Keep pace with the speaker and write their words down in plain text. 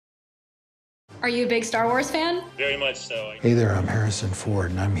Are you a big Star Wars fan? Very much so. Hey there, I'm Harrison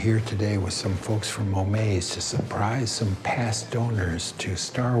Ford, and I'm here today with some folks from Omaze to surprise some past donors to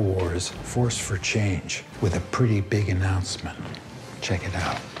Star Wars Force for Change with a pretty big announcement. Check it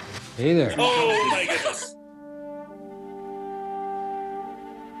out. Hey there. Oh my goodness.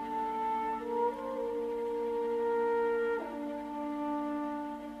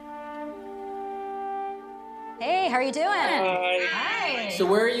 Hey, how are you doing? Hi. Hi. So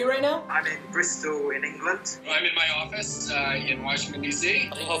where are you right now? I'm in Bristol in England. I'm in my office in Washington, D.C.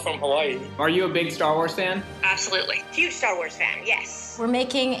 I'm from Hawaii. Are you a big Star Wars fan? Absolutely. Huge Star Wars fan, yes. We're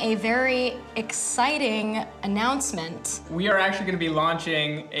making a very exciting announcement. We are actually going to be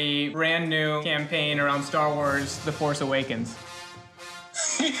launching a brand new campaign around Star Wars The Force Awakens.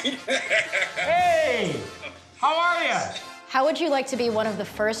 Hey! How are you? How would you like to be one of the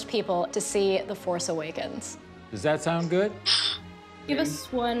first people to see The Force Awakens? Does that sound good? Give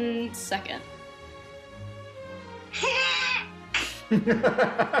us 1 second. Is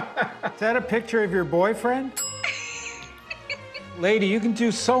that a picture of your boyfriend? Lady, you can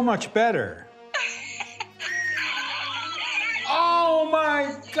do so much better. Oh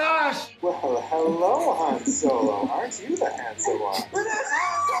my gosh! Well, hello, Han Solo. Aren't you the handsome one?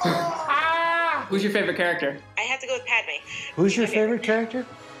 Who's your favorite character? I have to go with Padme. Who's your favorite character?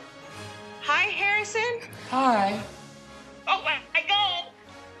 Hi, Harrison. Hi. Oh my God.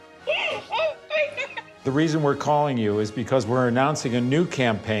 Oh my God. The reason we're calling you is because we're announcing a new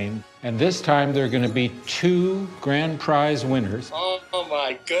campaign, and this time there are going to be 2 grand prize winners. Oh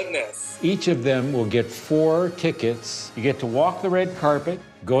my goodness. Each of them will get 4 tickets. You get to walk the red carpet,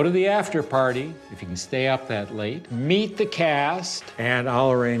 go to the after party, if you can stay up that late, meet the cast, and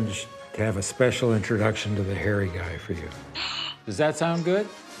I'll arrange to have a special introduction to the hairy guy for you. Does that sound good?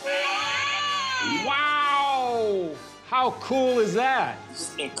 Wow! How cool is that?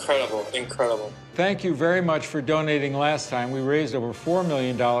 Just incredible, incredible. Thank you very much for donating last time. We raised over $4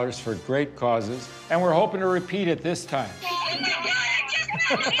 million for great causes, and we're hoping to repeat it this time. Oh my God, I just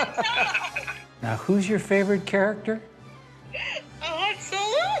met him. Now, who's your favorite character? Han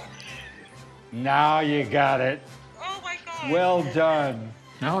Solo? Now you got it. Oh my God. Well done.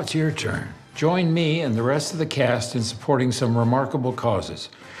 Now it's your turn. Join me and the rest of the cast in supporting some remarkable causes.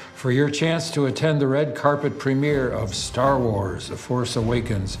 For your chance to attend the red carpet premiere of Star Wars: The Force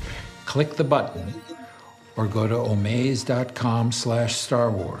Awakens, click the button or go to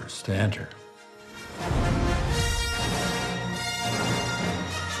omaze.com/Star Wars to enter.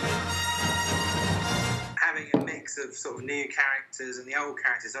 Having a mix of sort of new characters and the old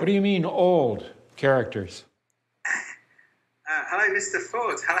characters. What do you mean, old characters? Hello, Mr.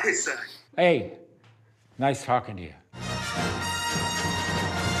 Ford. Hello, sir. Hey, nice talking to you.